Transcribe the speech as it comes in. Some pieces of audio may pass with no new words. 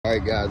All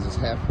right, guys, it's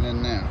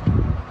happening now.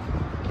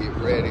 Get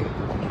ready,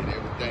 get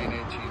everything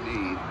that you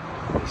need.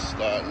 It's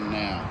starting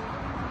now.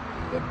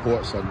 The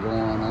ports are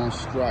going on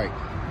strike.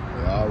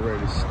 They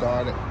already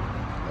started,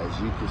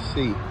 as you can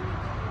see.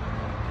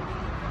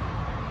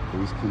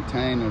 These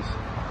containers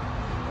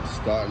are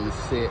starting to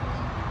sit.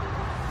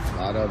 A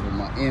lot of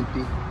them are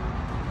empty,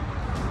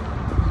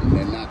 and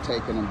they're not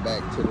taking them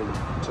back to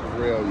the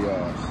rail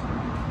yards.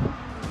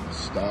 It's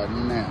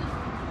starting now.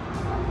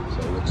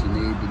 So what you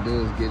need to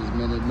do is get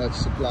as much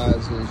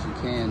supplies as you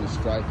can. The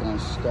strike gonna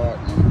start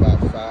in about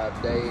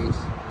 5 days.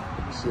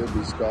 It should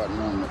be starting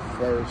on the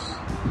 1st.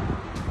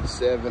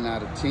 7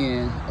 out of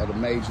 10 of the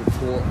major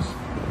ports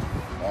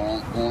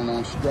are going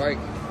on strike.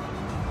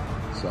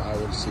 So I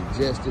would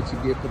suggest that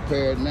you get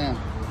prepared now.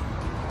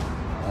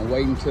 Don't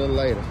wait until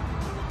later.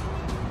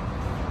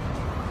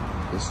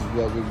 This is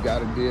what we've got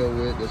to deal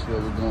with. This is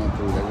what we're going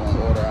through. They want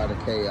order out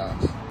of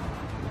chaos.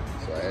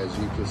 So as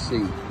you can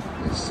see,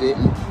 they're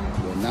sitting,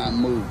 we're not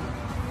moving.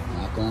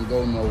 Not gonna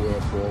go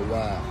nowhere for a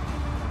while.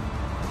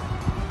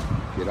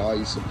 Get all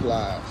your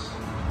supplies.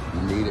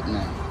 You need it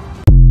now.